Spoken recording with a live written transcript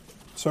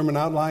Sermon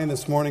outline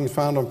this morning is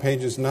found on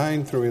pages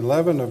 9 through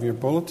 11 of your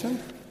bulletin.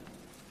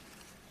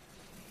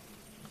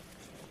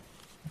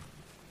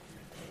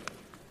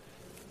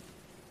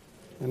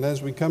 And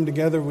as we come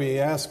together, we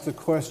ask the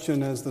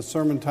question, as the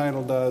sermon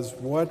title does,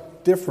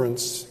 what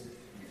difference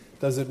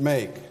does it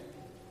make?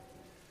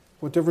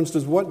 What difference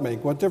does what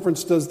make? What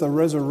difference does the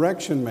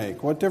resurrection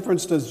make? What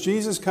difference does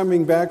Jesus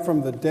coming back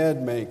from the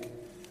dead make?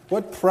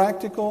 What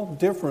practical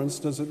difference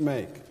does it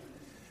make?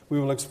 We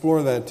will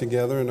explore that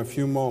together in a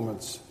few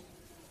moments.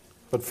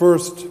 But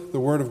first, the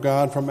Word of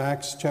God from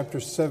Acts chapter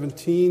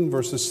 17,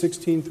 verses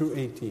 16 through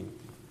 18.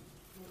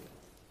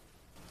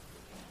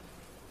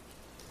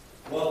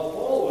 While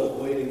Paul was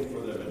waiting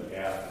for them in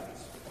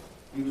Athens,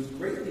 he was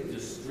greatly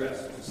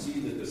distressed to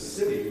see that the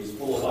city was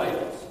full of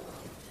idols.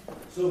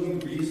 So he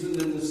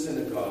reasoned in the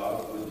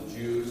synagogue with the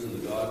Jews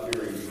and the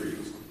God-fearing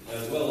priests,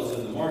 as well as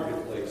in the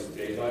marketplace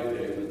day by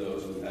day with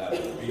those who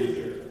happened to be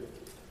there.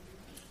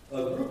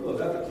 A group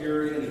of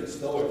Epicurean and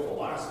Stoic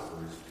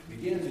philosophers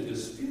began to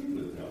dispute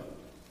with him.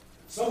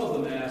 Some of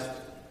them asked,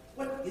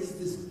 "What is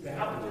this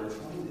babbler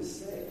trying to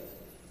say?"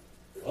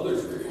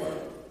 Others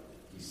replied,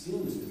 "He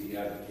seems to be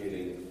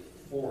advocating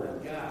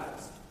foreign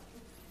gods."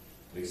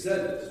 They said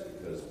this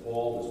because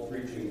Paul was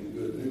preaching the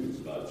good news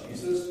about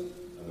Jesus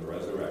and the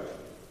resurrection.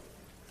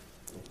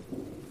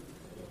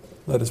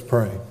 Let us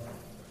pray.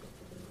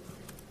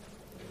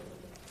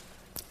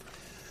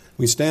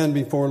 We stand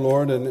before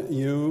Lord and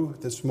you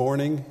this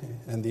morning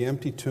and the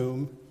empty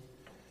tomb,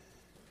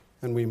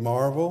 and we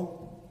marvel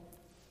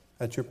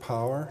at your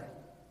power,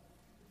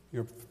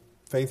 your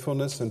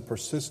faithfulness and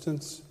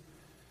persistence,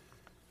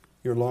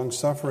 your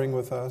long-suffering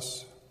with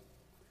us,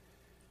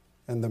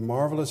 and the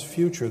marvelous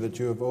future that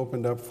you have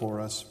opened up for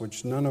us,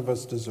 which none of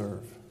us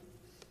deserve.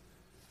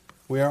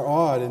 We are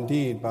awed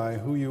indeed by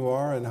who you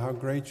are and how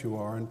great you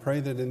are, and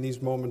pray that in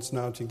these moments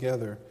now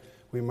together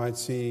we might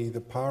see the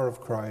power of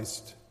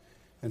Christ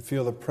and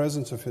feel the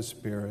presence of His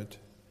Spirit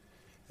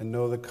and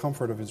know the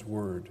comfort of His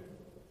Word.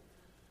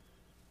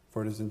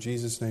 For it is in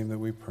Jesus' name that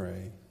we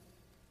pray.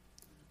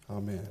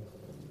 Amen.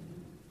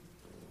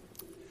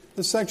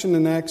 This section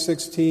in Acts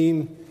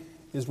 16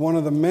 is one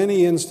of the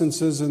many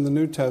instances in the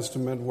New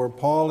Testament where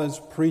Paul is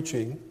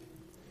preaching,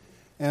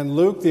 and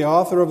Luke, the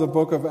author of the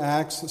book of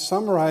Acts,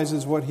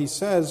 summarizes what he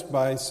says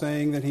by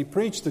saying that he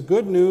preached the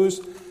good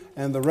news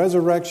and the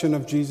resurrection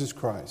of Jesus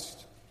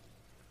Christ.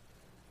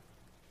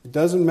 It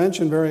doesn't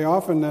mention very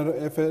often, that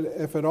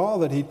if at all,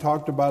 that he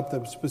talked about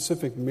the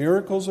specific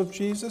miracles of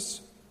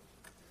Jesus.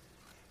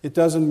 It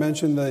doesn't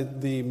mention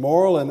the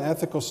moral and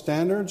ethical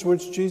standards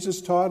which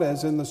Jesus taught,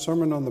 as in the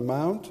Sermon on the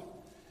Mount.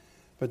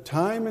 But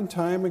time and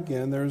time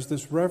again, there is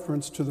this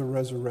reference to the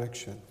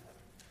resurrection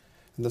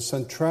and the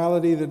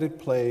centrality that it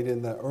played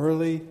in the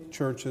early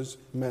church's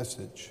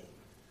message.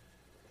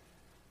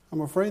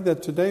 I'm afraid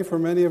that today, for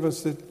many of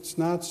us, it's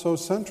not so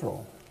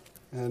central.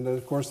 And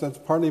of course, that's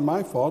partly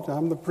my fault.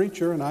 I'm the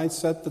preacher, and I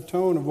set the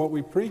tone of what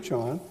we preach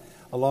on,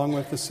 along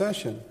with the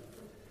session.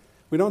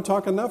 We don't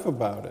talk enough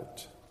about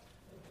it.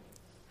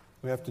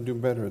 We have to do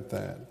better at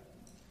that.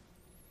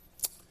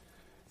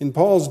 In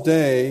Paul's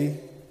day,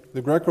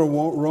 the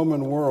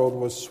Greco-Roman world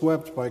was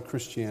swept by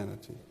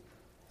Christianity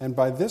and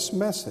by this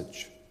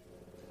message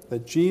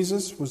that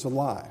Jesus was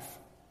alive.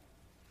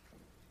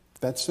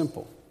 That's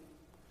simple.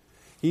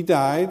 He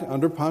died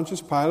under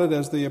Pontius Pilate,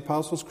 as the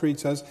Apostles' Creed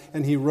says,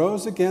 and he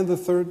rose again the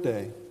third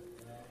day.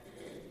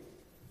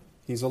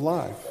 He's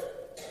alive.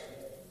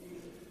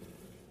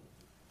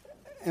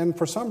 And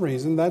for some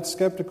reason, that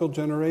skeptical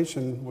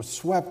generation was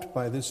swept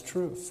by this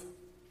truth.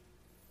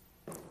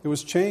 It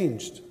was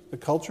changed. The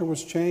culture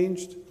was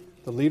changed.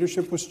 The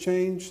leadership was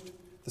changed.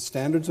 The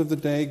standards of the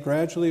day,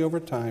 gradually over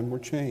time, were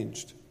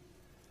changed.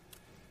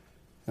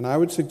 And I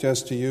would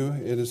suggest to you,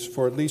 it is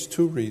for at least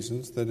two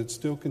reasons that it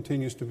still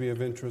continues to be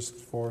of interest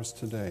for us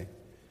today.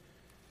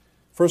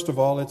 First of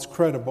all, it's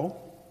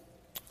credible.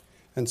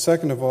 And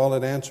second of all,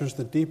 it answers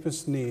the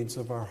deepest needs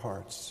of our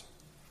hearts.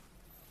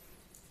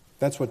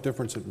 That's what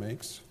difference it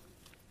makes.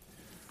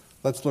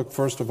 Let's look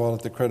first of all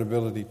at the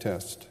credibility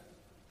test.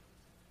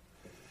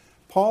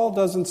 Paul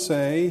doesn't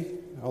say,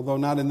 although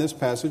not in this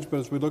passage,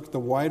 but as we look at the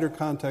wider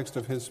context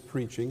of his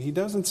preaching, he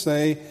doesn't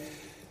say,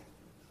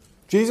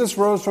 Jesus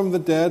rose from the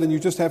dead and you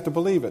just have to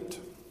believe it.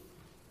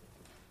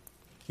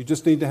 You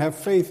just need to have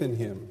faith in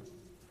Him.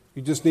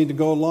 You just need to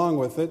go along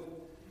with it.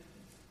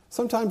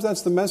 Sometimes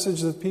that's the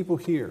message that people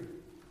hear.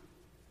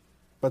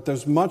 But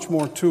there's much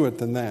more to it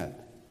than that.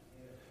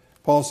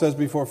 Paul says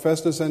before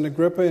Festus and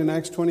Agrippa in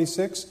Acts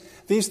 26,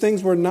 these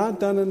things were not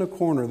done in a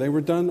corner. They were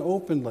done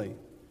openly.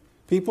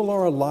 People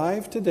are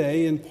alive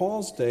today in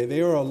Paul's day.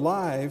 They are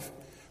alive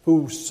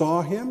who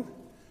saw Him,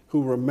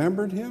 who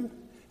remembered Him,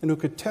 and who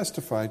could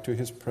testify to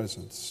His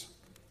presence.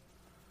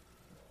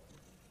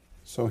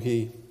 So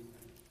he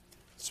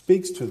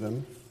speaks to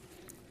them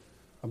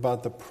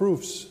about the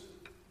proofs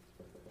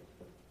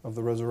of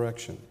the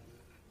resurrection.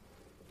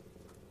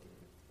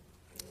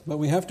 But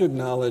we have to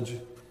acknowledge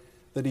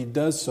that he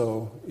does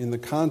so in the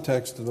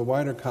context, of the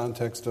wider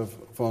context of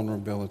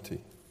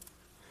vulnerability.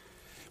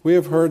 We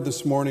have heard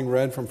this morning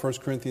read from 1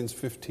 Corinthians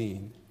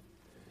 15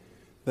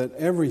 that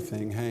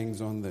everything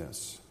hangs on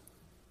this.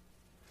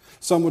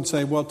 Some would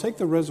say, well, take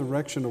the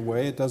resurrection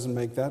away. It doesn't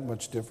make that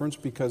much difference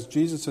because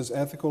Jesus'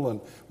 ethical and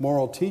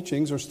moral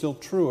teachings are still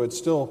true. It's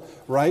still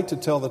right to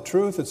tell the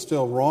truth. It's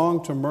still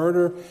wrong to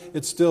murder.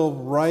 It's still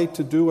right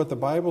to do what the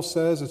Bible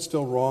says. It's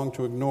still wrong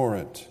to ignore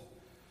it.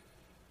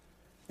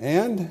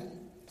 And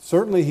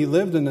certainly he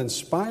lived an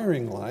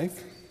inspiring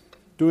life,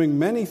 doing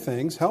many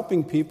things,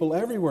 helping people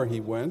everywhere he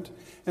went,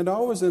 and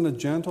always in a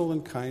gentle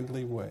and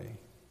kindly way.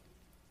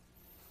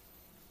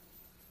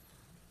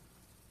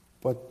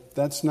 But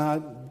that's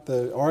not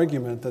the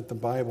argument that the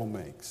Bible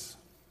makes.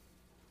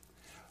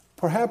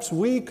 Perhaps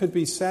we could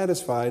be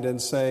satisfied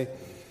and say,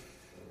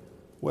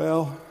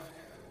 well,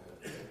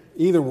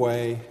 either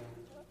way,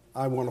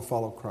 I want to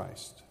follow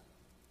Christ.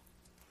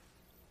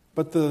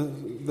 But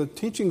the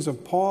teachings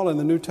of Paul in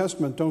the New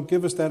Testament don't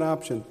give us that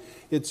option.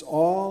 It's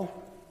all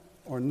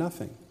or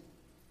nothing.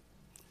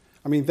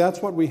 I mean,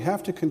 that's what we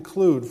have to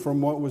conclude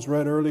from what was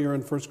read earlier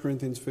in 1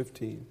 Corinthians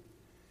 15.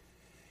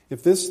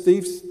 If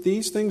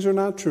these things are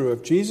not true,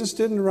 if Jesus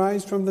didn't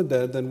rise from the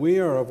dead, then we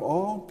are of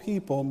all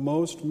people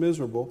most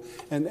miserable,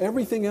 and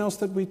everything else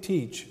that we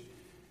teach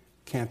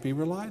can't be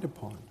relied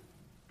upon.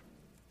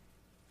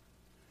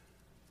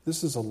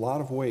 This is a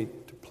lot of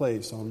weight to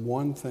place on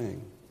one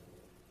thing.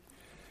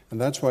 And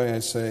that's why I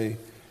say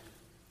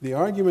the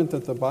argument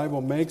that the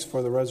Bible makes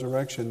for the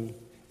resurrection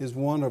is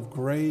one of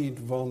great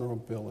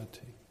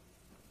vulnerability.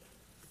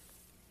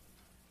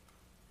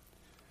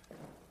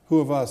 Who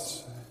of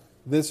us,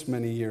 this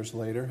many years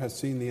later, has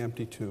seen the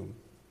empty tomb?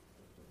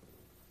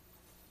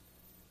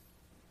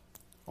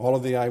 All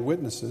of the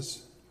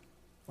eyewitnesses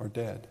are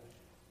dead.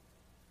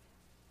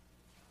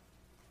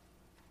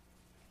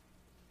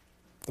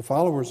 The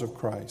followers of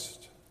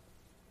Christ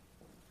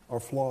are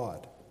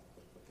flawed.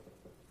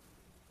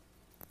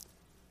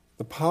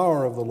 The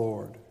power of the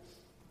Lord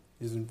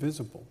is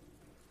invisible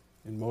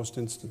in most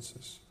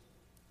instances.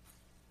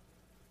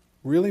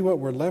 Really, what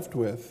we're left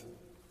with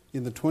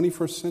in the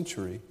 21st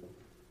century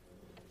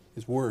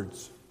is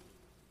words.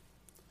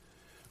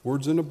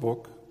 Words in a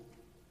book,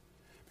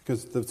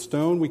 because the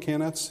stone we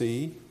cannot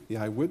see, the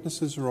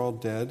eyewitnesses are all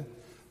dead,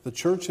 the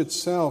church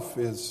itself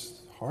is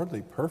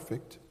hardly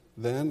perfect,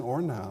 then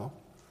or now.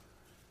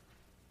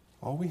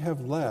 All we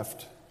have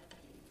left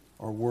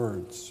are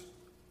words.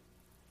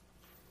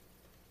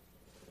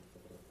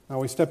 Now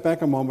we step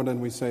back a moment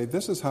and we say,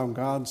 this is how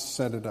God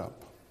set it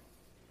up.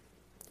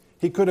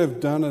 He could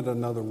have done it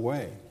another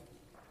way.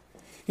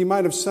 He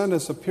might have sent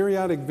us a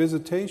periodic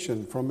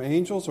visitation from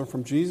angels or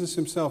from Jesus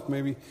himself,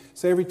 maybe,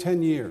 say, every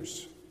 10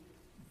 years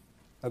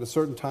at a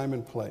certain time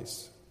and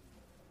place.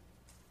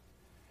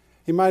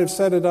 He might have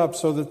set it up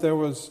so that there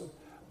was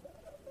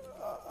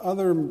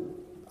other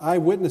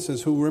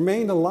eyewitnesses who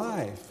remained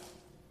alive,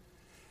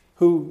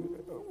 who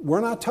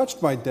were not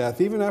touched by death,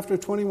 even after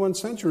 21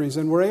 centuries,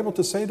 and were able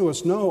to say to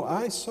us, no,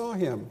 I saw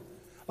him.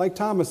 Like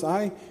Thomas,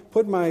 I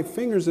put my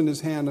fingers in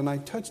his hand and I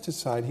touched his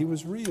side. He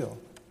was real.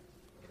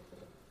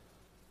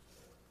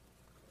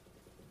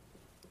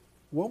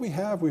 What we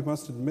have, we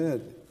must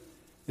admit,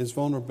 is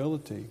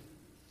vulnerability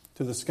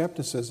to the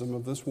skepticism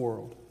of this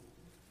world.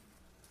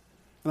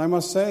 And I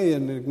must say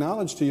and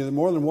acknowledge to you that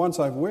more than once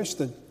I've wished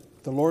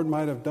that the Lord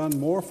might have done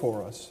more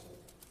for us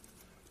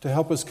to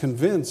help us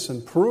convince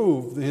and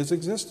prove his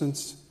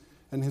existence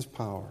and his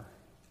power.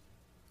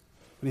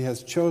 But he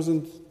has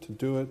chosen to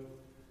do it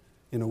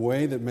in a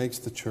way that makes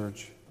the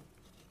church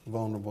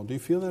vulnerable. Do you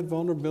feel that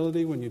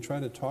vulnerability when you try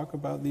to talk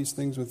about these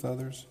things with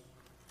others?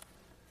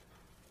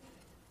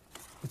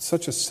 It's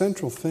such a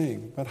central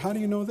thing, but how do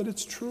you know that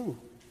it's true?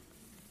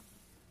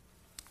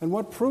 And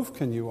what proof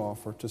can you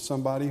offer to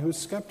somebody who's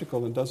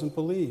skeptical and doesn't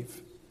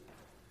believe?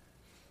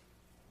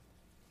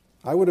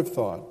 I would have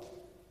thought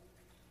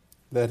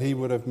that he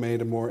would have made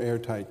a more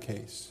airtight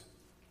case.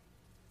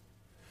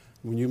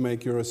 When you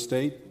make your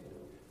estate,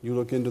 you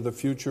look into the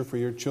future for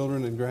your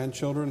children and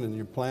grandchildren and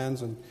your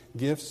plans and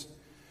gifts,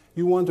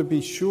 you want to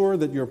be sure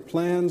that your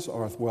plans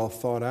are well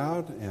thought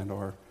out and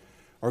are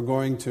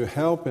going to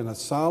help in a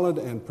solid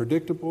and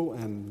predictable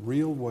and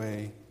real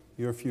way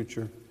your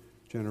future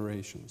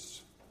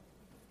generations.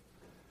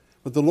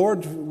 But the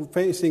Lord,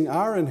 facing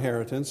our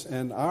inheritance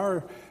and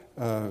our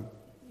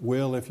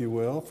will, if you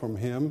will, from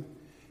him,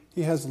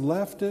 he has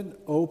left it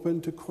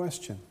open to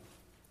question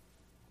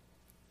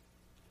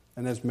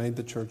and has made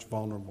the church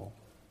vulnerable.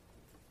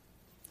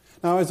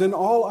 Now, as in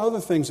all other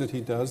things that he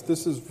does,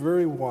 this is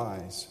very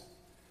wise.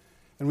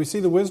 And we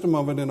see the wisdom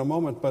of it in a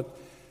moment, but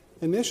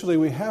initially,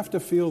 we have to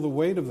feel the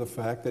weight of the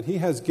fact that he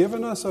has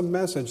given us a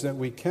message that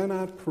we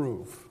cannot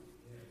prove.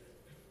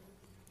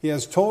 He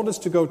has told us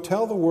to go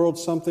tell the world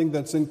something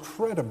that's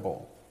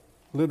incredible,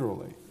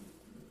 literally.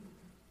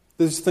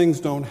 These things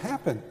don't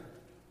happen.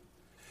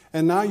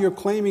 And now you're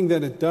claiming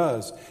that it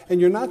does. And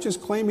you're not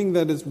just claiming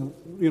that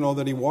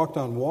that he walked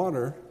on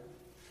water.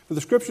 But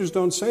the scriptures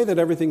don't say that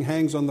everything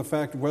hangs on the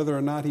fact of whether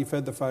or not he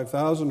fed the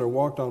 5,000 or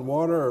walked on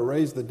water or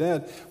raised the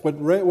dead.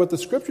 What the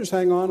scriptures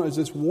hang on is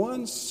this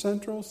one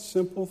central,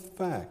 simple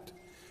fact.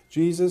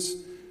 Jesus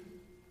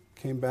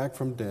came back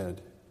from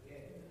dead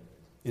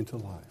into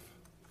life.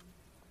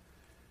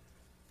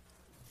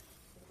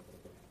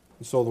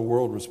 And so the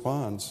world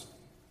responds.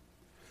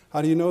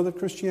 How do you know that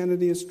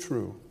Christianity is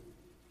true?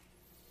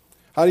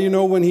 How do you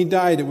know when he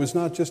died it was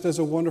not just as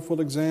a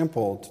wonderful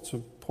example to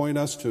point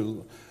us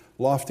to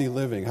lofty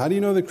living? How do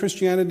you know that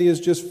Christianity is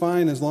just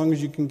fine as long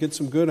as you can get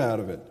some good out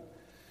of it?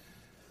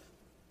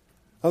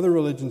 Other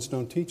religions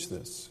don't teach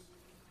this.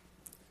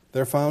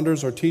 Their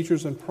founders are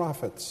teachers and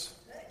prophets.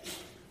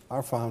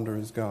 Our founder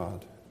is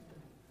God.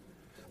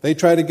 They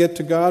try to get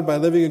to God by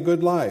living a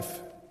good life.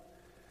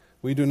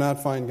 We do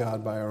not find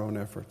God by our own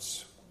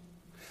efforts.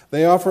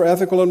 They offer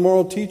ethical and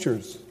moral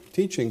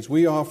teachings.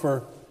 We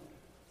offer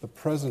the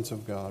presence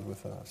of God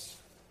with us.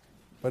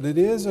 But it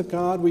is a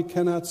God we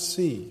cannot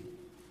see.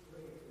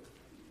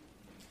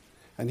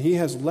 And he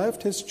has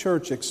left his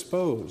church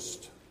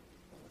exposed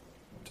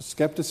to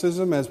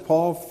skepticism, as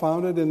Paul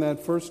found it in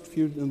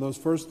those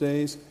first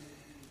days,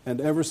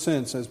 and ever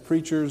since, as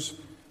preachers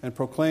and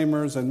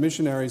proclaimers and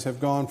missionaries have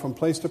gone from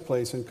place to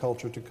place and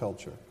culture to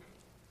culture.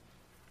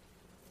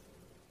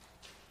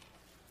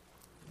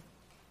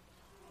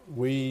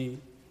 We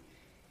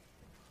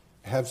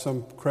have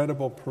some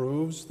credible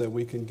proofs that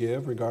we can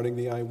give regarding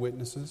the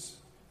eyewitnesses,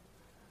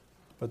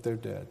 but they're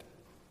dead.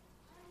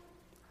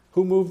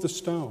 Who moved the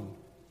stone?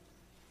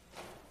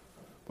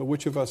 But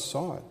which of us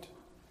saw it?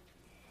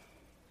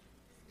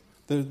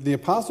 The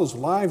apostles'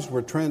 lives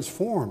were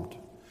transformed.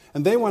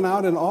 And they went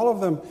out and all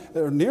of them,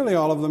 or nearly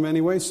all of them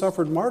anyway,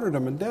 suffered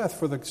martyrdom and death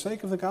for the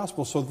sake of the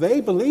gospel. So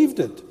they believed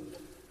it.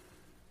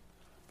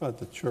 But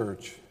the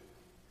church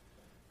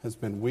has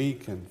been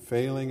weak and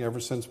failing ever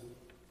since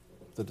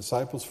the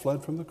disciples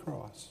fled from the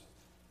cross.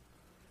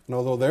 And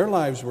although their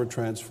lives were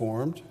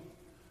transformed,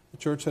 the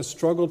church has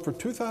struggled for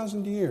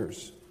 2,000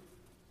 years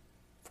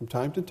from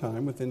time to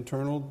time with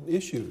internal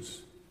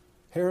issues,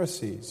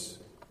 heresies,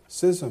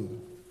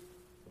 schism,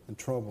 and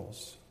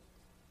troubles.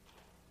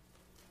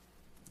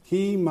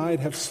 He might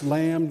have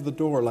slammed the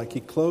door like he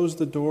closed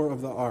the door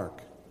of the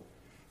ark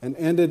and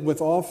ended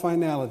with all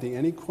finality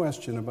any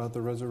question about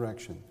the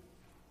resurrection.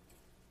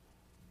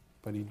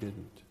 But he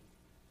didn't.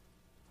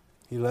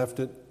 He left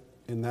it,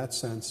 in that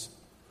sense,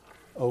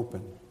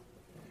 open.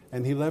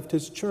 And he left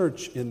his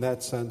church, in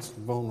that sense,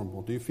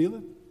 vulnerable. Do you feel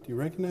it? Do you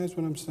recognize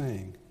what I'm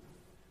saying?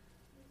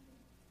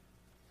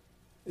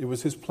 It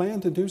was his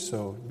plan to do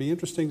so. It'd be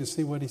interesting to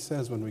see what he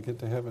says when we get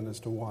to heaven as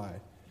to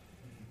why.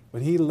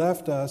 But he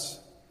left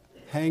us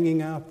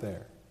hanging out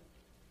there,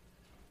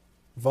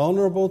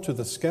 vulnerable to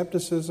the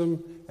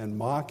skepticism and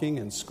mocking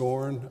and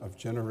scorn of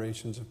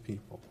generations of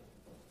people.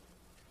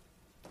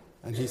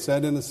 And he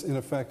said, in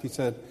effect, he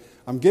said,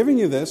 I'm giving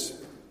you this,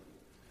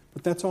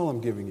 but that's all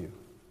I'm giving you.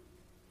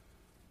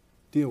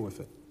 Deal with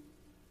it.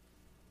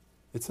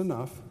 It's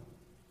enough,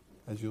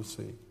 as you'll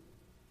see.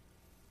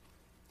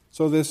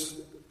 So this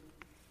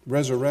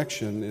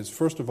resurrection is,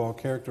 first of all,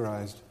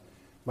 characterized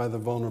by the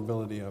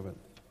vulnerability of it.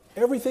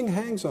 Everything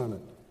hangs on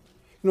it.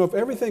 You know, if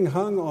everything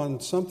hung on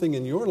something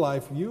in your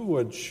life, you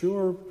would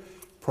sure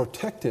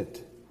protect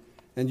it,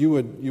 and you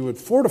would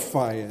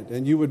fortify it,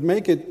 and you would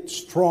make it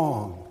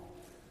strong.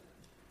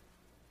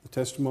 The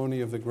testimony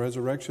of the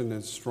resurrection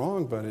is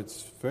strong, but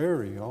it's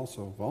very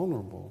also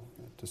vulnerable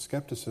to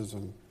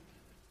skepticism,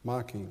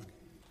 mocking,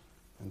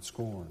 and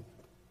scorn.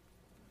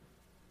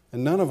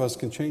 And none of us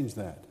can change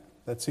that.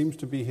 That seems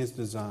to be his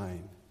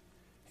design,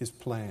 his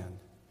plan.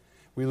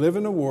 We live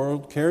in a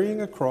world carrying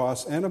a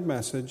cross and a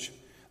message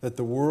that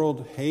the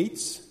world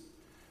hates,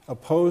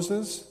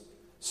 opposes,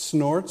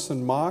 snorts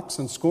and mocks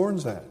and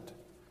scorns at.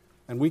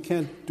 And we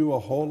can't do a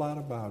whole lot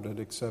about it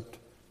except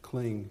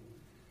cling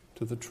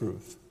to the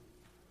truth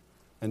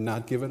and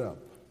not give it up.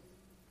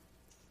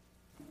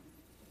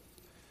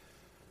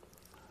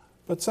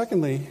 But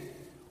secondly,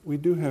 we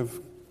do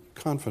have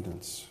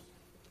confidence.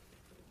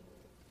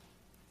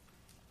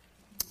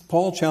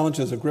 Paul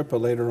challenges Agrippa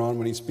later on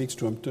when he speaks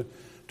to him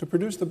to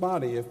produce the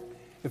body.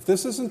 If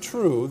this isn't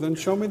true, then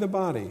show me the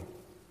body.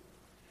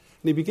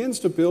 And he begins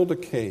to build a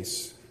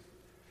case.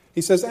 He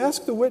says,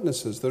 ask the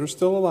witnesses that are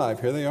still alive.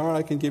 Here they are.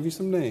 I can give you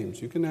some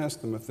names. You can ask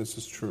them if this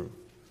is true.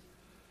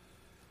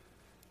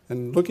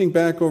 And looking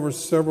back over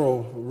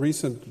several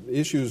recent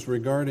issues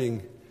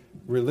regarding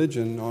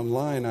religion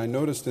online, I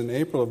noticed in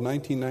April of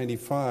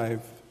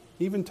 1995,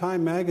 even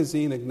Time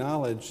magazine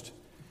acknowledged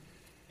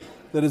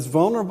that as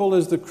vulnerable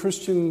as the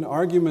Christian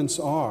arguments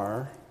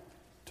are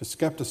to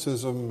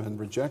skepticism and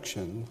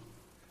rejection,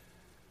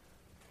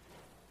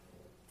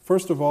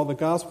 first of all, the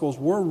Gospels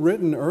were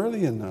written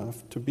early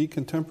enough to be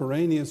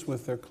contemporaneous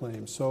with their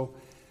claims. So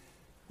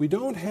we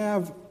don't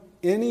have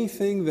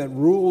anything that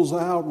rules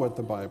out what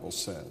the Bible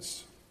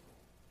says.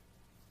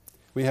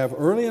 We have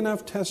early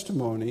enough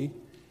testimony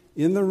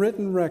in the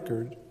written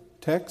record,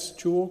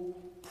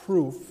 textual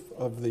proof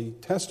of the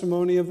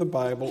testimony of the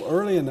Bible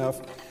early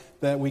enough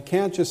that we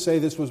can't just say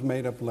this was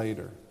made up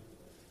later.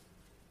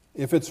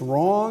 If it's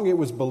wrong, it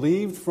was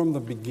believed from the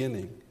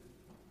beginning.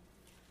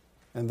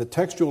 And the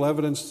textual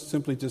evidence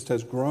simply just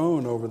has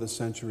grown over the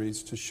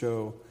centuries to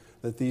show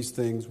that these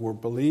things were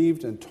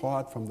believed and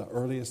taught from the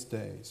earliest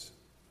days.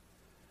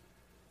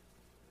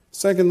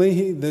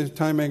 Secondly, the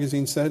Time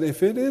magazine said,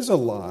 if it is a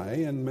lie,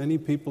 and many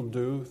people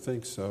do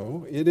think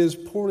so, it is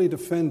poorly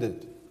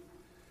defended.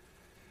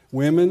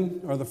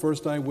 Women are the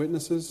first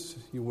eyewitnesses.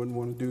 You wouldn't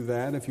want to do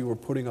that. If you were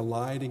putting a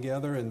lie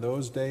together in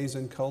those days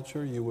in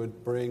culture, you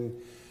would bring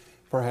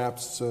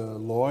perhaps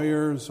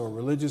lawyers or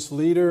religious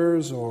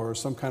leaders or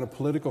some kind of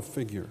political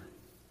figure.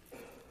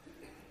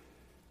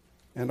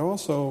 And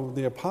also,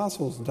 the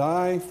apostles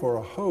die for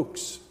a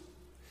hoax.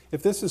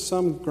 If this is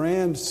some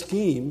grand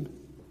scheme,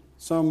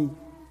 some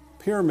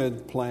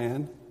pyramid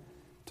plan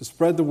to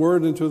spread the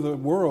word into the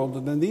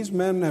world, then these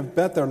men have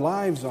bet their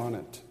lives on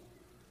it.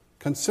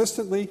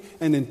 Consistently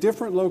and in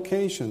different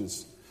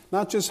locations,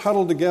 not just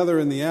huddled together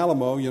in the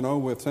Alamo,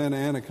 with Santa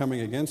Anna coming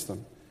against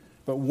them,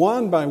 but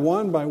one by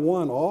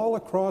one, all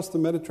across the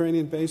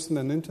Mediterranean basin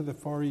and into the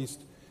Far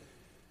East,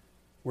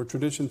 where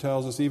tradition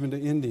tells us even to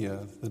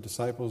India, the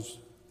disciples,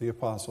 the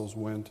apostles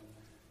went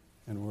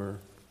and were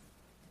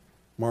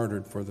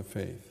martyred for the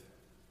faith.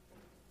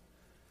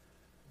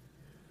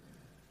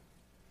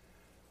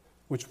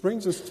 Which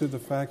brings us to the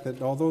fact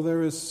that although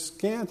there is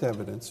scant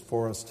evidence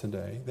for us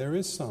today, there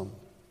is some.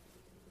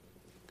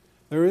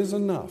 There is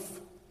enough.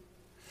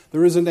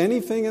 There isn't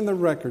anything in the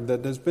record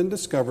that has been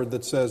discovered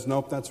that says,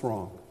 nope, that's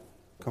wrong.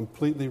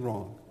 Completely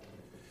wrong.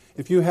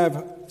 If you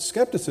have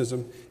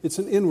skepticism, it's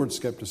an inward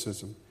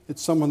skepticism.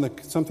 It's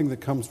something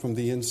that comes from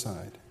the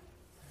inside.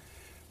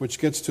 Which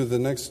gets to the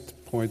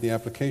next point, the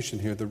application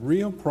here. The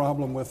real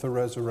problem with the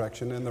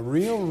resurrection and the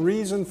real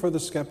reason for the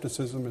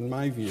skepticism, in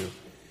my view,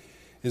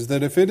 is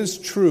that if it is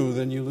true,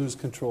 then you lose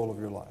control of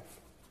your life.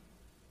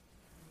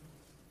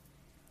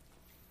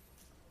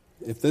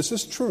 If this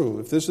is true,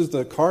 if this is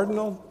the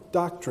cardinal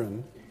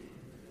doctrine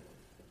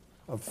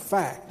of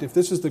fact, if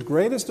this is the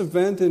greatest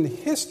event in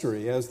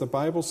history, as the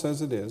Bible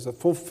says it is, a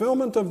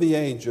fulfillment of the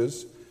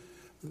ages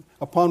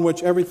upon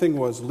which everything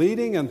was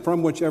leading and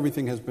from which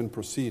everything has been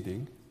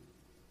proceeding,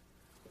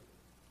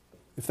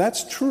 if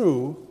that's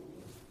true,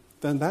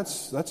 then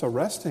that's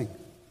arresting,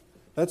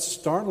 that's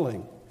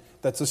startling,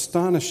 that's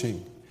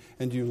astonishing,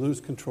 and you lose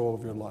control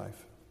of your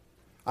life.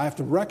 I have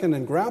to reckon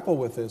and grapple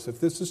with this if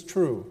this is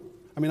true.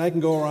 I mean, I can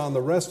go around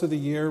the rest of the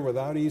year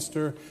without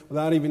Easter,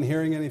 without even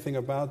hearing anything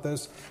about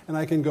this, and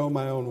I can go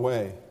my own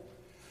way.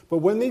 But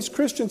when these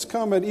Christians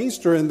come at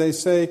Easter and they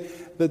say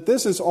that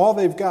this is all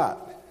they've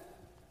got,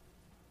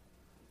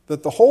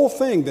 that the whole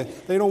thing,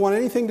 that they don't want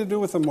anything to do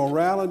with the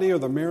morality or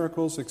the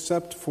miracles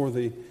except for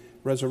the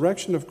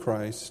resurrection of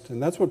Christ,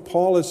 and that's what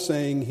Paul is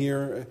saying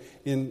here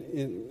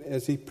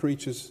as he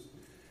preaches.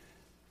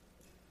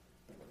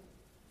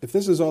 If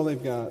this is all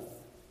they've got,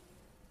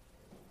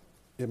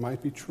 it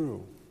might be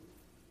true.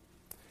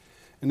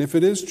 And if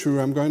it is true,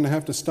 I'm going to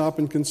have to stop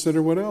and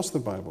consider what else the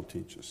Bible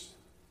teaches,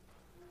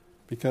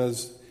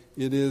 because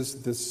it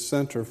is the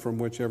center from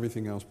which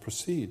everything else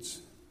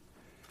proceeds.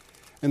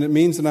 And it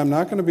means that I'm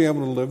not going to be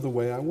able to live the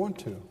way I want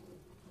to.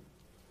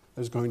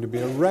 There's going to be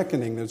a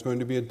reckoning. There's going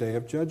to be a day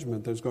of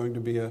judgment. There's going to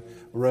be a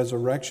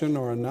resurrection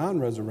or a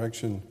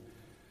non-resurrection.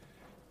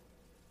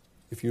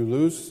 If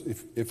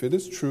it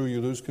is true,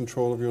 you lose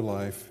control of your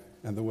life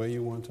and the way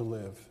you want to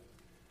live.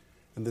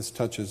 And this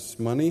touches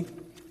money,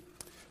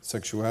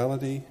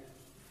 sexuality,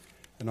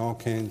 and all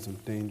kinds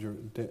of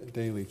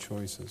daily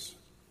choices.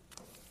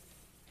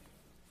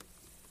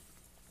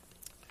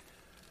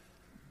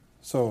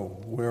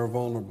 So, we're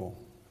vulnerable.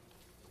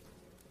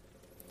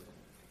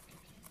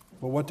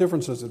 Well, what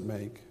difference does it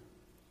make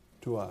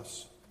to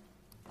us?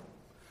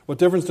 What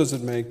difference does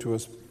it make to a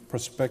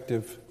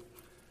prospective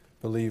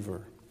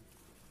believer?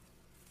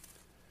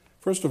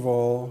 First of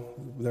all,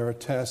 there are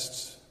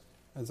tests.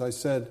 As I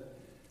said,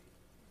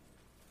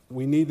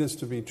 we need this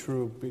to be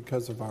true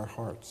because of our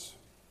hearts.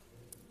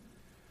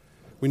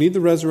 We need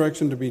the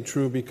resurrection to be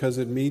true because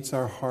it meets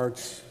our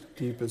heart's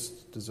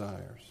deepest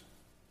desires.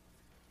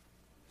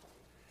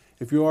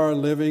 If you are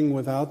living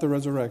without the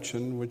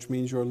resurrection, which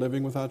means you are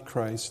living without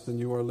Christ, then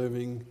you are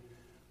living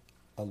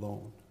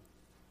alone.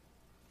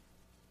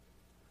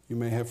 You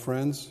may have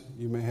friends,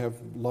 you may have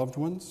loved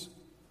ones,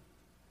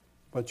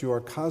 but you are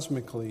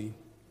cosmically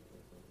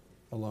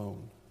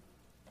alone.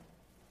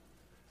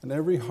 And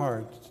every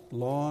heart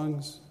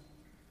longs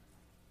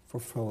for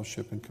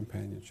fellowship and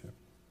companionship.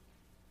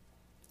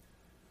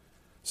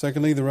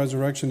 Secondly, the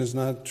resurrection is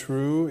not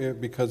true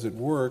because it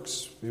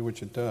works,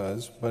 which it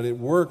does, but it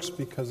works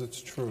because it's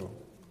true.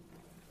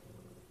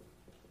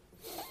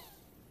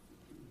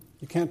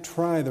 You can't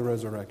try the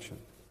resurrection.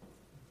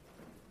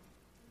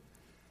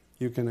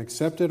 You can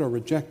accept it or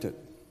reject it.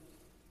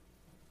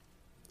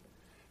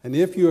 And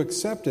if you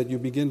accept it, you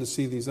begin to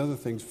see these other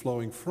things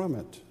flowing from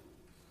it.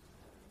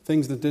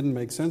 Things that didn't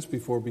make sense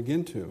before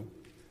begin to,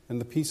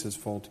 and the pieces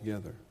fall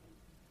together.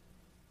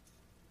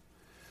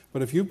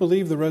 But if you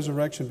believe the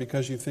resurrection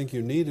because you think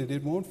you need it,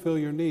 it won't fill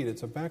your need.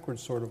 It's a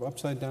backwards sort of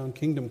upside-down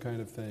kingdom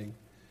kind of thing.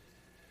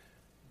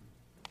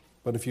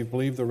 But if you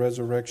believe the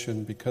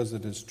resurrection because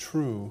it is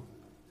true,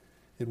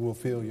 it will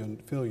fill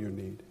your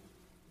need.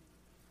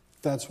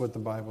 That's what the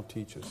Bible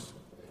teaches.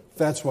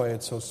 That's why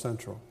it's so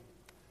central.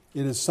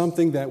 It is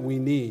something that we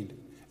need.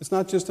 It's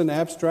not just an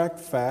abstract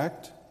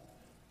fact.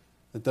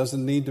 that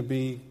doesn't need to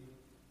be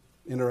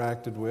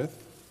interacted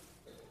with.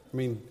 I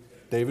mean,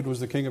 David was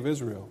the king of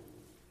Israel.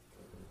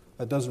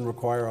 That doesn't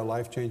require a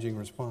life-changing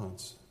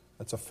response.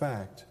 That's a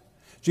fact.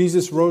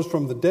 Jesus rose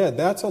from the dead.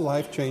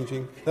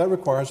 That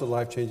requires a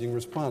life-changing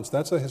response.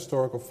 That's a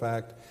historical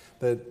fact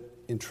that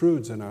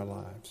intrudes in our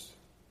lives.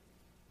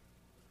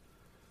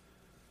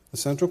 The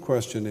central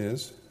question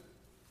is,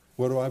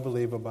 what do I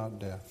believe about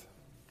death?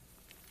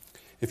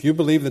 If you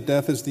believe that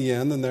death is the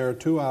end, then there are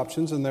two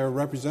options, and they're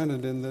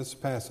represented in this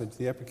passage,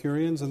 the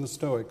Epicureans and the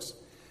Stoics.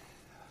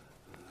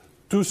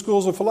 Two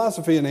schools of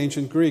philosophy in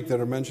ancient Greek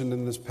that are mentioned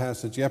in this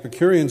passage. The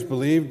Epicureans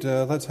believed,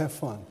 let's have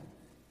fun.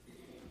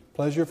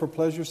 Pleasure for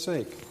pleasure's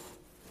sake.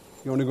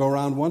 You only go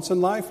around once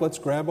in life, let's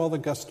grab all the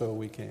gusto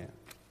we can.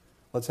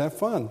 Let's have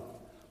fun.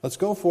 Let's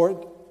go for it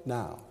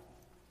now.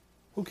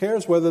 Who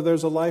cares whether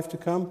there's a life to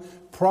come?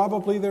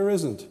 Probably there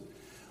isn't.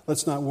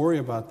 Let's not worry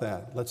about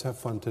that. Let's have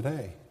fun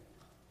today.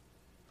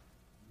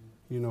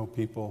 You know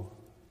people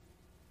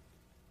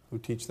who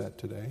teach that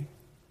today.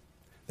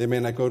 They may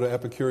not go to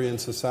Epicurean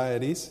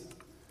societies,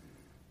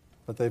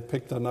 but they've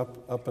picked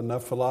up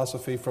enough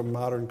philosophy from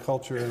modern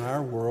culture in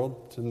our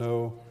world to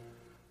know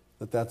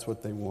that that's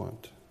what they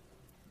want.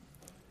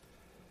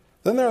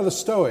 Then there are the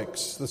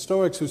Stoics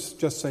who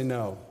just say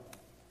no,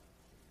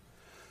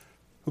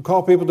 who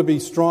call people to be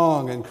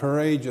strong and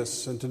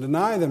courageous and to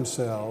deny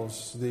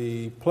themselves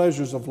the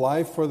pleasures of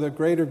life for the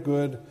greater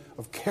good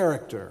of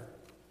character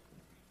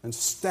and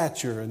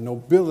stature and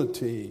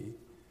nobility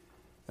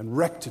and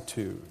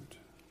rectitude.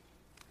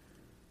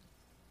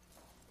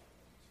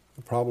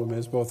 The problem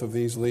is both of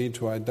these lead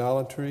to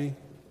idolatry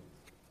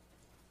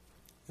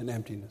and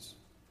emptiness.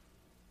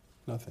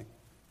 Nothing.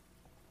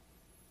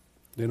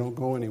 They don't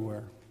go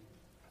anywhere.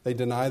 They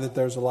deny that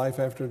there's a life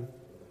after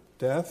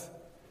death,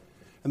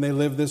 and they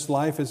live this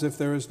life as if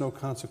there is no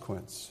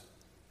consequence.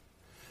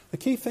 The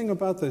key thing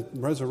about the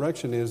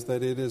resurrection is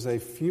that it is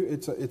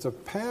it's a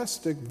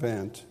past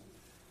event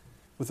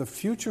with a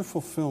future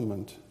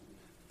fulfillment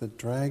that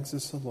drags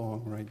us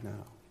along right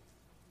now.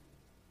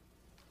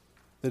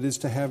 That is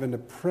to have a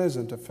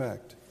present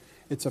effect.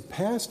 It's a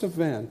past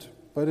event,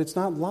 but it's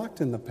not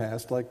locked in the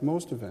past like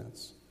most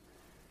events.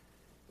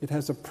 It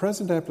has a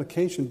present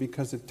application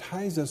because it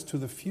ties us to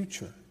the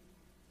future.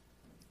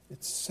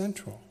 It's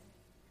central.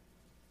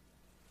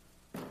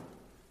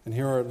 And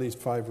here are at least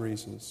 5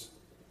 reasons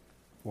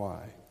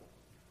why.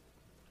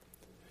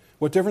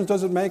 What difference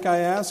does it make, I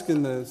ask,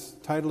 in the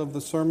title of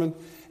the sermon?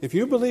 If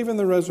you believe in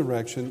the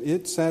resurrection,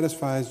 it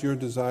satisfies your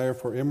desire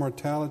for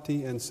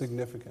immortality and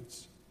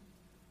significance.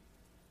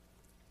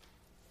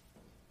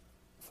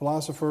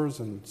 Philosophers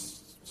and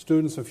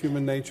students of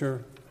human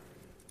nature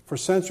for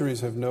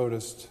centuries have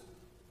noticed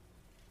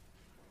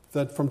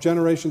that from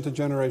generation to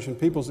generation,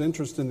 people's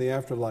interest in the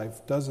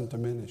afterlife doesn't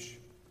diminish.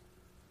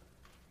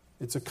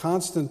 It's a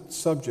constant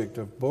subject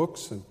of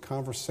books and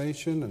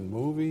conversation and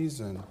movies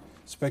and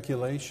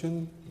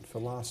speculation and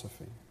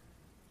philosophy.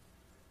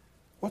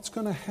 What's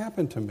going to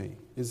happen to me?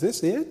 Is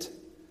this it?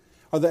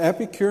 Are the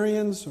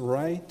Epicureans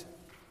right?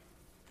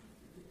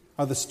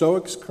 Are the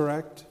Stoics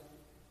correct?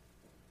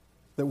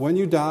 That when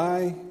you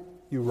die,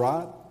 you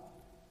rot,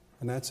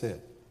 and that's it.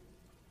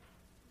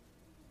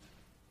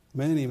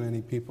 Many,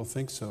 many people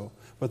think so.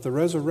 But the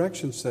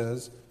resurrection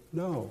says,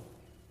 no.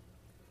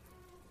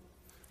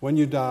 When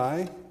you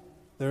die,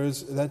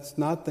 that's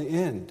not the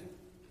end.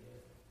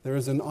 There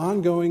is an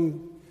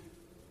ongoing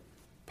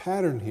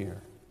pattern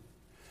here.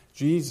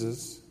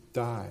 Jesus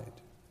died.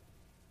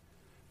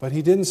 But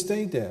he didn't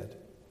stay dead.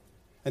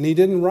 And he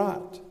didn't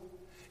rot.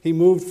 He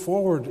moved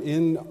forward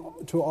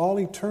to all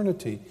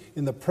eternity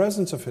in the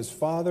presence of his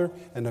Father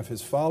and of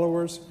his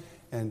followers,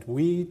 and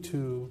we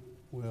too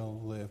will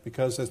live.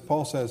 Because as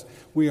Paul says,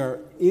 we are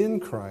in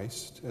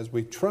Christ. As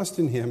we trust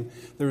in him,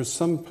 there is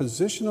some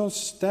positional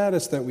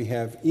status that we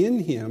have in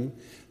him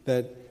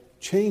that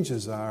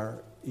changes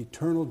our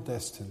eternal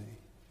destiny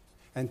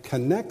and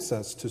connects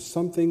us to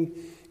something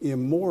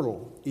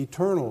immortal,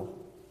 eternal,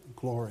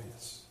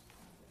 glorious.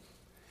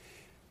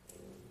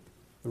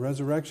 The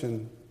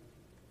resurrection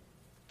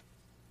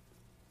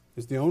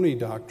is the only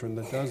doctrine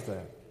that does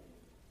that.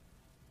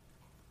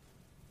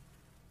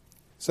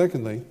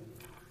 Secondly,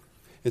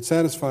 it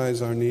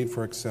satisfies our need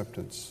for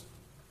acceptance.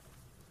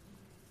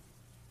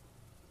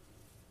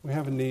 We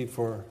have a need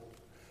for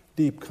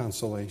deep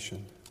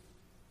consolation,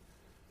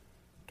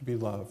 to be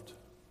loved.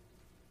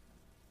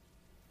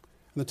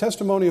 And the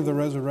testimony of the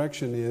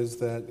resurrection is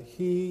that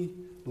he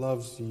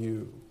loves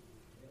you.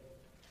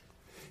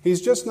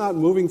 He's just not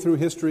moving through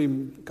history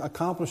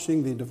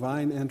accomplishing the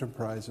divine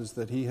enterprises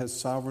that he has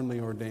sovereignly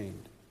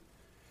ordained.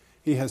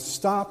 He has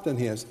stopped and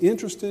he is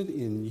interested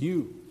in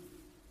you.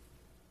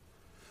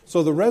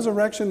 So the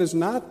resurrection is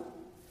not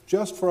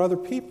just for other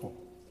people.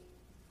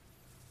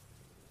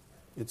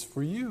 It's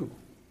for you.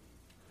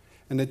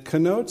 And it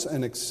connotes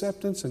an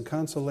acceptance and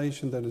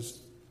consolation that is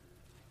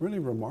really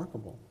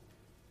remarkable.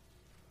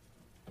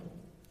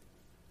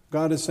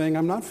 God is saying,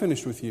 I'm not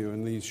finished with you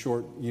in these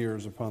short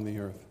years upon the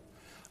earth.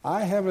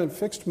 I haven't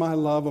fixed my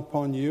love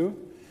upon you,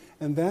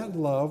 and that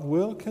love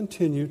will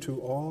continue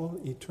to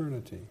all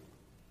eternity.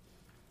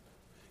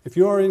 If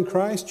you are in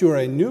Christ, you are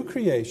a new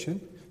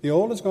creation. The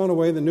old has gone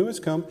away, the new has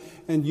come,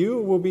 and you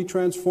will be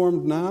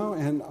transformed now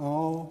and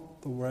all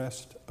the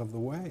rest of the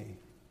way.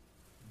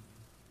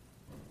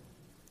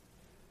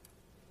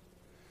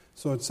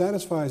 So it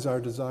satisfies our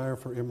desire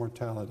for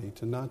immortality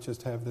to not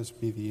just have this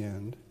be the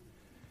end,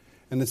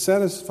 and it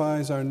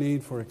satisfies our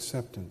need for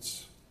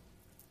acceptance.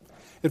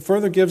 It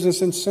further gives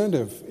us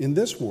incentive in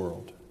this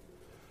world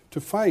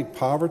to fight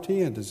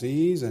poverty and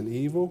disease and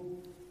evil,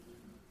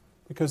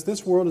 because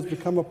this world has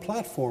become a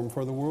platform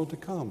for the world to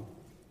come.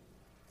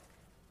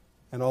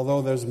 And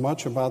although there's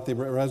much about the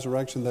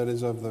resurrection that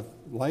is of the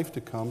life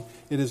to come,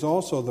 it is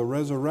also the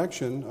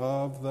resurrection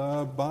of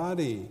the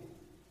body,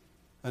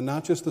 and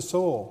not just the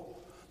soul.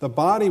 The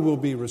body will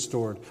be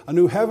restored. A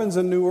new heavens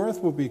and new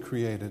earth will be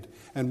created.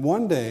 And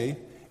one day,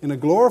 in a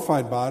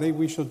glorified body,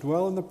 we shall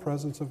dwell in the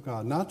presence of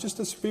God, not just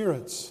as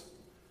spirits.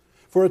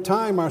 For a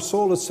time, our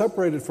soul is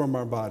separated from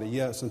our body,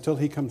 yes, until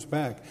He comes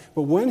back.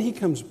 But when He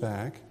comes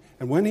back,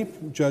 and when He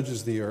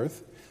judges the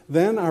earth,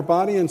 then our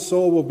body and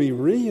soul will be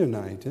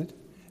reunited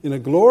in a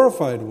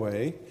glorified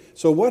way.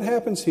 So what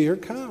happens here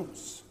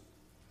counts.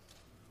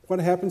 What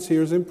happens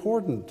here is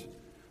important.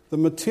 The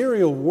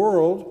material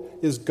world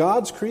is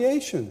God's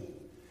creation.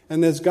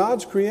 And as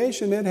God's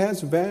creation, it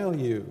has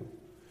value.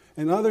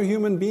 And other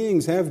human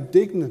beings have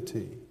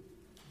dignity.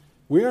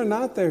 We are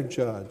not their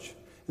judge.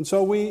 And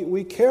so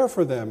we care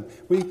for them.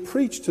 We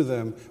preach to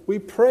them. We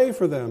pray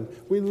for them.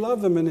 We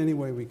love them in any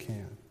way we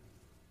can.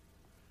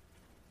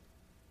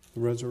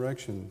 The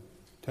resurrection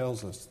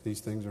tells us these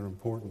things are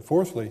important.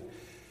 Fourthly,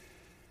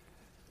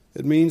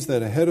 it means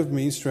that ahead of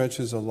me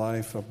stretches a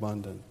life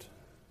abundant,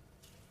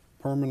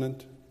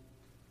 permanent,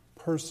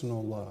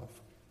 personal love.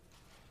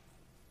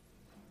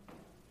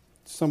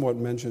 Somewhat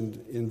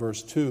mentioned in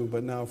verse 2,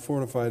 but now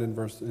fortified in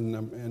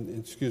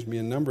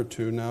number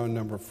 2, now in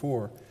number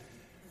 4.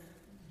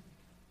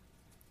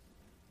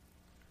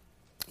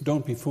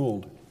 Don't be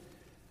fooled.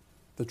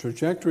 The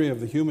trajectory of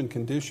the human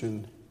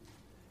condition,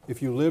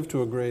 if you live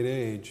to a great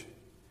age,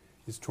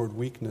 is toward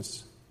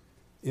weakness,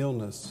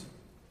 illness,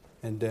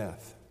 and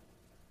death.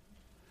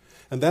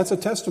 And that's a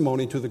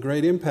testimony to the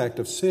great impact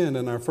of sin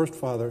in our first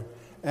father,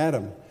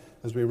 Adam.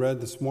 As we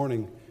read this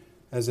morning,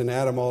 as in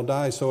Adam all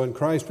die, so in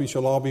Christ we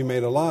shall all be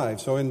made alive.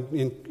 So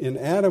in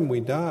Adam we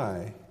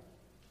die.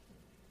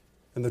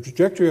 And the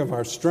trajectory of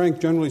our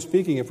strength, generally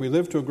speaking, if we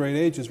live to a great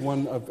age, is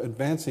one of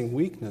advancing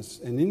weakness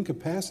and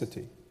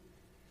incapacity.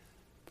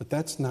 But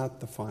that's not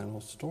the final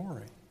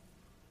story.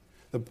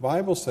 The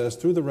Bible says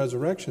through the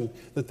resurrection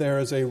that there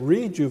is a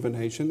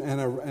rejuvenation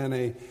and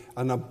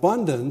an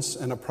abundance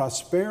and a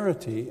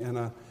prosperity and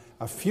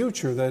a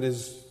future that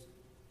is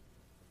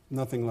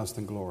nothing less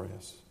than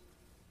glorious.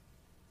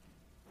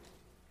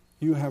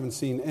 You haven't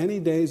seen any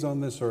days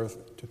on this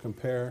earth to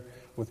compare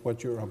with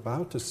what you're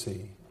about to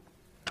see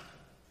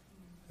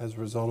as a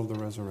result of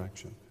the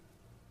resurrection.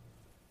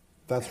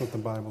 That's what the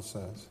Bible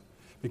says.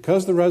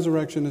 Because the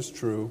resurrection is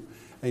true,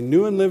 a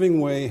new and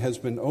living way has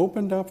been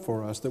opened up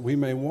for us that we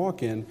may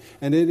walk in,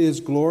 and it is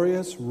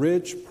glorious,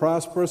 rich,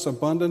 prosperous,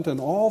 abundant,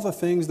 and all the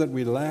things that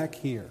we lack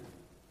here.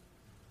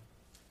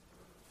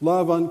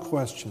 Love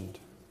unquestioned.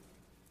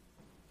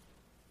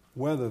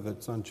 Weather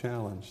that's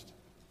unchallenged.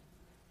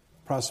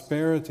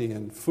 Prosperity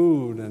and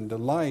food and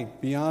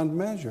delight beyond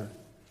measure,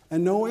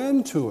 and no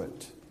end to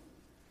it.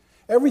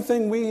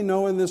 Everything we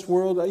know in this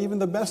world, even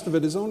the best of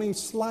it, is only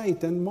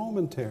slight and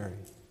momentary.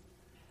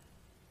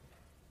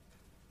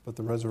 But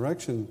the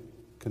resurrection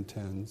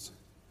contends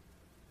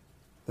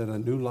that a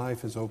new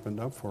life is opened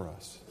up for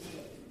us.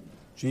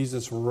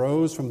 Jesus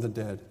rose from the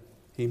dead.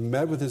 He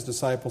met with His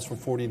disciples for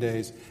 40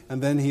 days,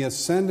 and then He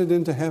ascended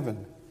into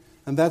heaven.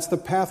 And that's the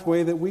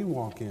pathway that we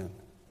walk in.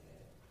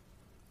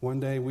 One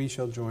day we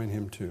shall join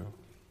Him too.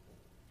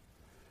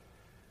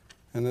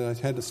 And I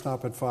had to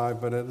stop at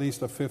 5, but at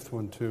least a fifth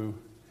one too.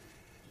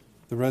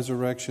 The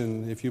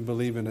resurrection, if you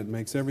believe in it,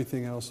 makes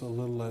everything else a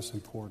little less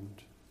important.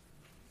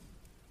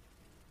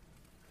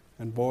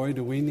 And boy,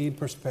 do we need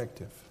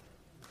perspective.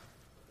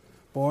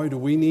 Boy, do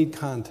we need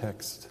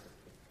context.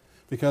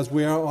 Because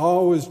we are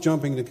always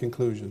jumping to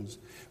conclusions.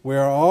 We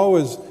are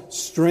always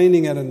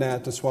straining at a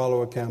gnat to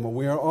swallow a camel.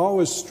 We are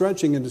always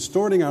stretching and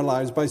distorting our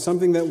lives by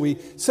something that we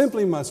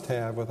simply must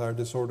have with our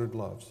disordered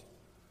loves.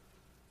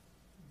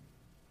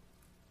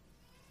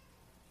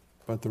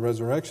 But the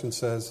resurrection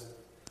says,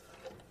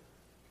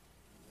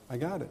 I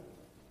got it.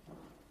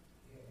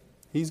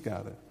 He's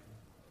got it.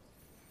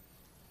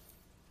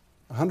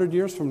 100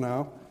 years from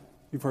now,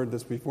 you've heard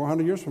this before,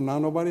 100 years from now,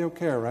 nobody will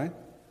care, right?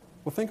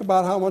 Well, think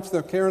about how much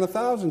they'll care in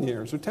 1,000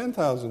 years or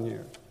 10,000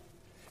 years.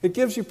 It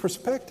gives you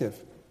perspective.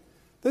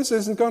 This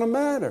isn't going to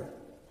matter.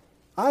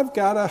 I've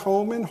got a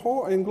home in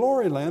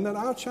glory land that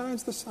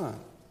outshines the sun.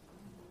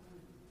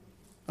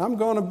 I'm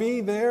going to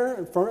be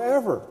there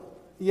forever.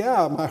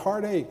 Yeah, my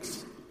heart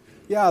aches.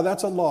 Yeah,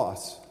 that's a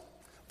loss.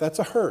 That's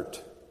a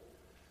hurt.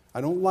 I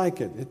don't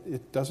like it.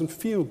 It doesn't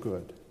feel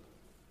good.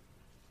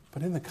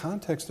 But in the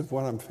context of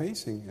what I'm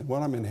facing and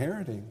what I'm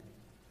inheriting,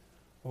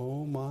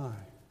 oh my,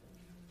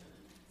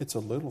 It's a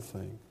little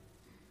thing.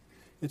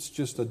 It's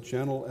just a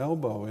gentle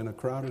elbow in a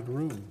crowded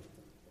room.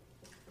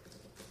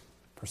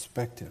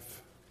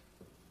 Perspective.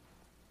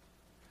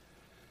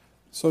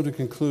 So to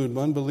conclude,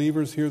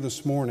 unbelievers here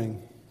this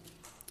morning,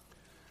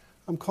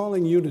 I'm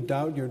calling you to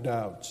doubt your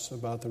doubts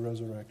about the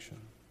resurrection.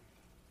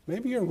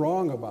 Maybe you're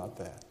wrong about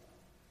that.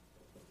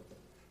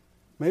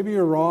 Maybe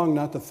you're wrong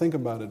not to think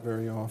about it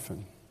very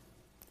often.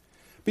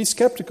 Be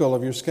skeptical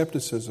of your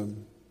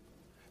skepticism.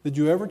 Did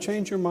you ever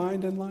change your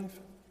mind in life?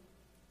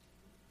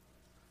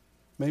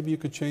 Maybe you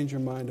could change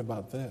your mind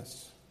about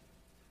this.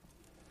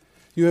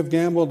 You have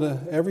gambled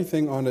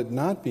everything on it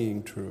not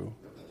being true.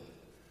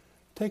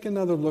 Take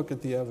another look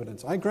at the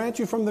evidence. I grant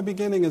you from the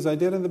beginning, as I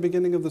did in the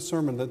beginning of the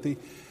sermon, that the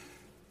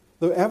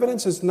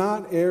evidence is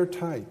not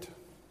airtight,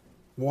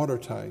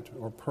 watertight,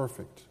 or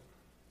perfect.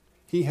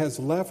 He has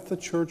left the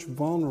church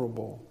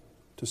vulnerable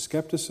to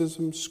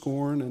skepticism,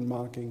 scorn, and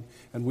mocking,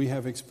 and we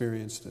have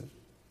experienced it.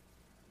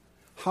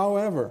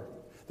 However,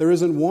 there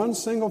isn't one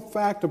single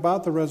fact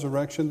about the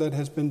resurrection that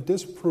has been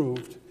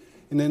disproved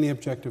in any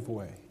objective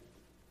way.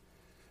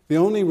 The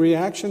only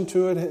reaction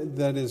to it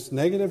that is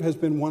negative has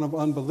been one of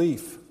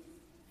unbelief.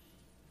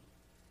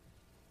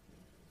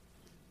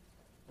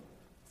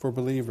 For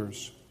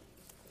believers,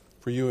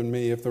 for you and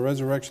me, if the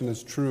resurrection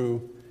is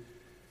true,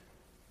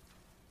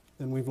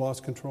 then we've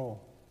lost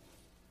control.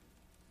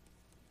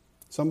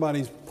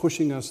 Somebody's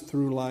pushing us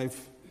through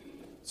life.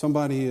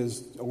 Somebody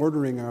is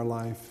ordering our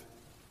life.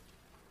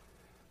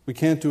 We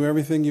can't do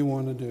everything you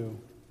want to do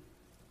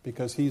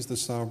because He's the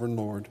sovereign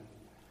Lord.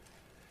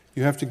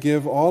 You have to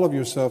give all of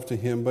yourself to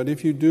Him, but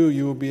if you do,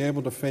 you will be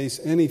able to face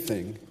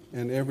anything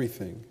and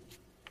everything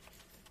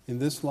in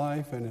this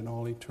life and in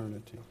all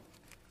eternity.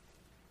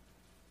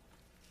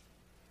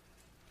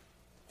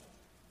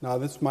 Now,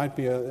 this might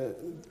be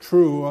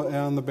true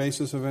on the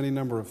basis of any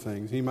number of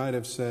things. He might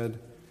have said,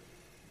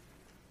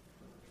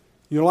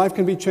 your life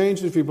can be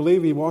changed if you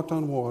believe He walked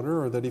on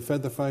water, or that He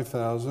fed the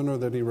 5,000, or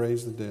that He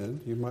raised the dead.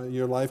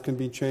 Your life can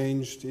be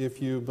changed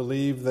if you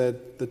believe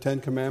that the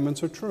Ten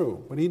Commandments are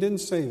true. But He didn't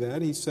say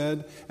that. He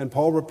said, and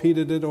Paul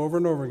repeated it over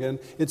and over again,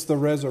 it's the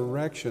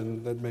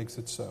resurrection that makes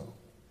it so.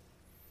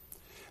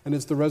 And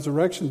it's the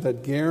resurrection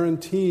that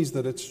guarantees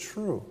that it's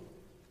true.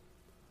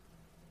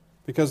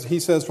 Because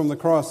He says from the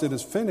cross, it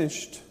is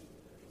finished.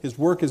 His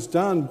work is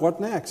done. What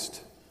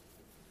next?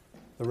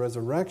 The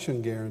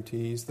resurrection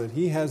guarantees that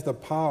He has the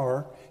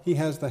power, He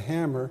has the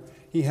hammer,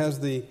 He has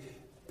the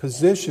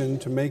position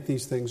to make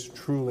these things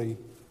truly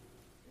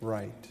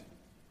right.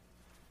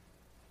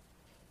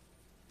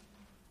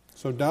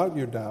 So doubt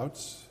your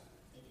doubts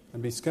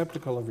and be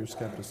skeptical of your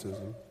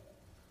skepticism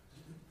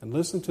and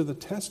listen to the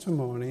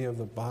testimony of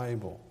the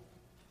Bible.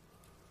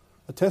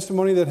 A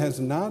testimony that has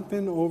not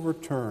been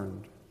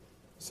overturned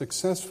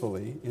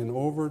successfully in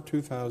over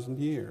 2,000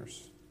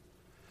 years.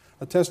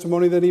 A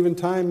testimony that even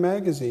Time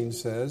magazine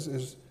says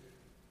is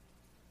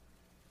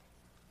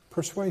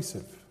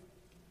persuasive,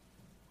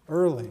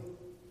 early,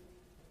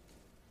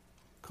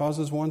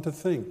 causes one to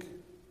think,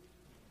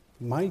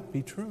 might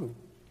be true.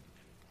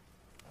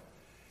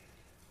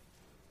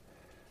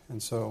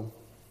 And so,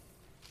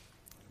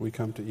 we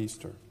come to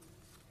Easter.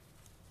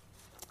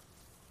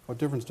 What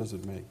difference does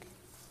it make?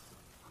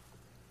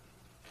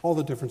 All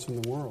the difference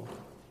in the world.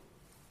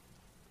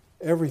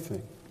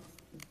 Everything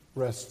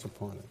rests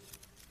upon it.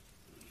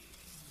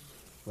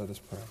 Let us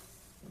pray.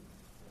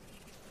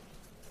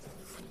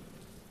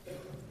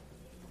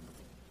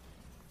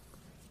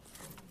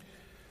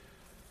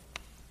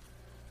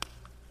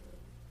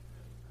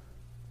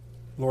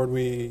 Lord,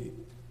 we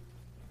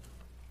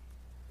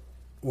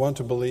want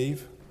to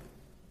believe.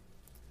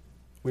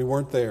 We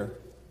weren't there.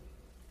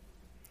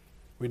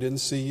 We didn't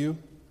see you.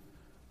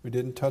 We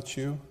didn't touch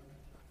you.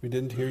 We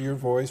didn't hear your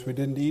voice. We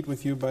didn't eat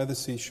with you by the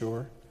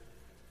seashore.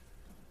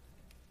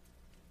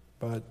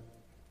 But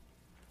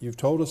you've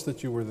told us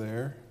that you were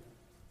there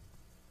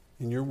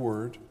in your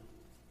word,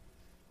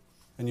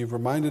 and you've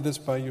reminded us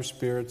by your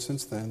Spirit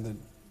since then that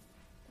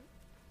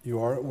you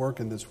are at work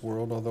in this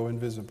world, although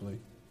invisibly.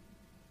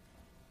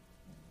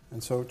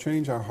 And so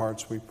change our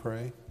hearts, we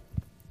pray.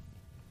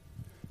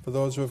 For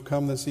those who have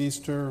come this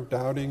Easter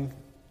doubting,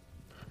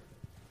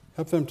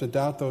 help them to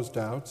doubt those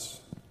doubts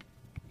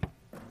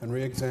and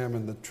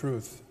re-examine the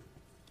truth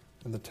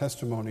and the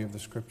testimony of the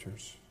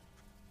Scriptures.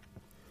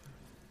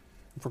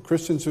 For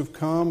Christians who've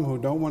come, who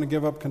don't want to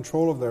give up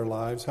control of their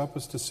lives, help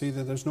us to see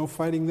that there's no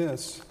fighting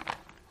this.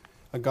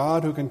 A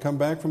God who can come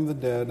back from the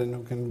dead and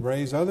who can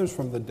raise others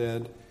from the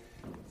dead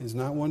is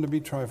not one to be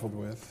trifled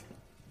with,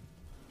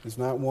 is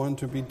not one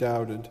to be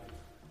doubted.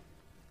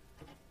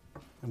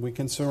 And we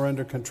can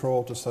surrender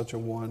control to such a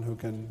one who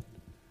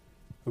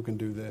can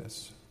do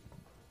this.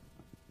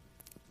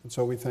 And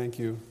so we thank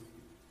you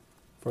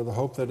for the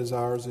hope that is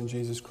ours in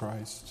Jesus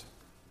Christ.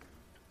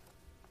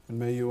 And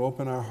may you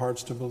open our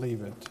hearts to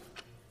believe it,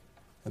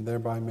 and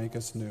thereby make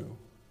us new.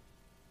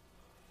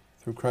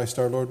 Through Christ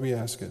our Lord we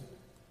ask it.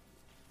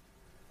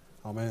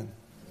 Amen.